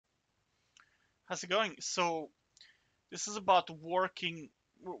How's it going? So this is about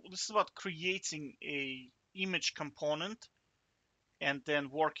creating a image component and then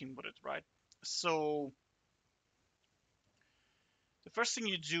working with it, right? So the first thing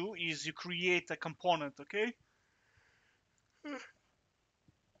you do is you create a component, okay?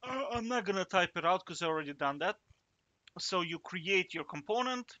 I'm not gonna type it out because I already done that. So you create your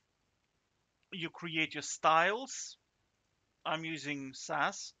component, you create your styles. I'm using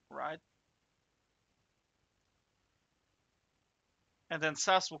Sass, right? And then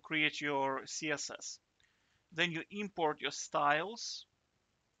Sass will create your CSS. Then you import your styles.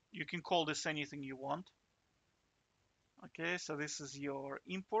 You can call this anything you want. Okay, so this is your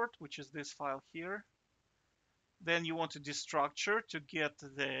import, which is this file here. Then you want to destructure to get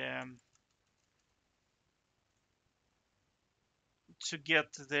the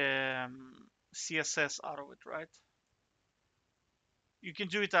CSS out of it, right? You can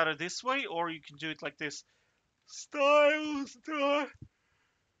do it either this way or you can do it like this. Styles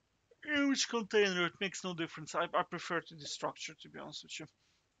image container. It makes no difference. I prefer to destructure, to be honest with you.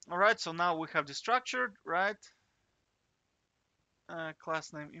 All right, so now we have destructured, right?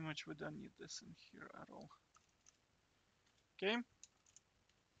 Class name image. We don't need this in here at all. Okay.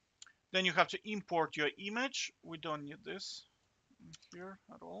 Then you have to import your image. We don't need this here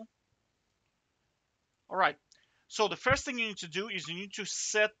at all. All right. So the first thing you need to do is you need to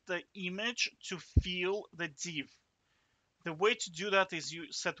set the image to fill the div. The way to do that is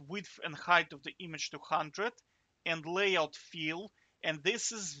you set width and height of the image to 100 and layout fill. And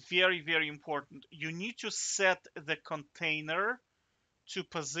this is very, very important. You need to set the container to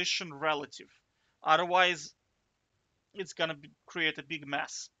position relative. Otherwise, it's gonna create a big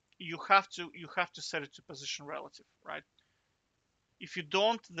mess. You have to set it to position relative, right? If you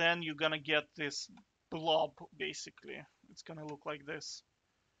don't, then you're gonna get this blob. Basically, it's gonna look like this.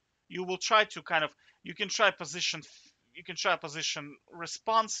 You will try to kind of you can try position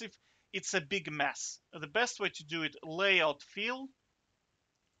responsive. It's a big mess. The best way to do it: layout fill,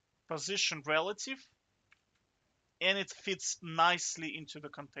 position relative, and it fits nicely into the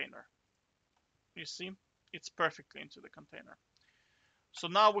container. You see, it's perfectly into the container. So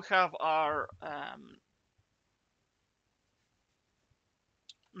now we have our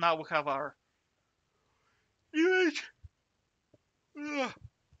image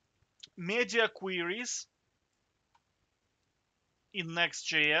media queries in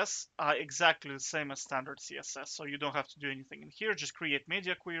Next.js are exactly the same as standard CSS. So you don't have to do anything in here. Just create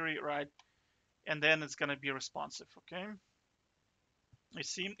media query, right? And then it's going to be responsive, okay? You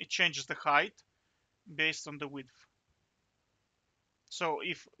see, it changes the height based on the width. So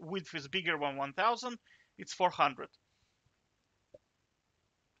if width is bigger than 1000, it's 400.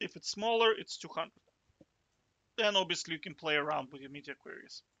 If it's smaller, it's 200. Then obviously you can play around with your media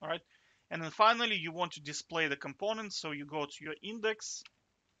queries, all right? And then finally, you want to display the components. So you go to your index,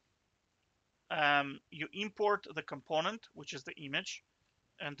 you import the component, which is the image,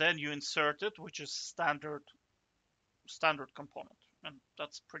 and then you insert it, which is standard component. And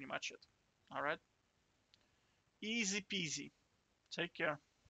that's pretty much it. All right. Easy peasy. Take care.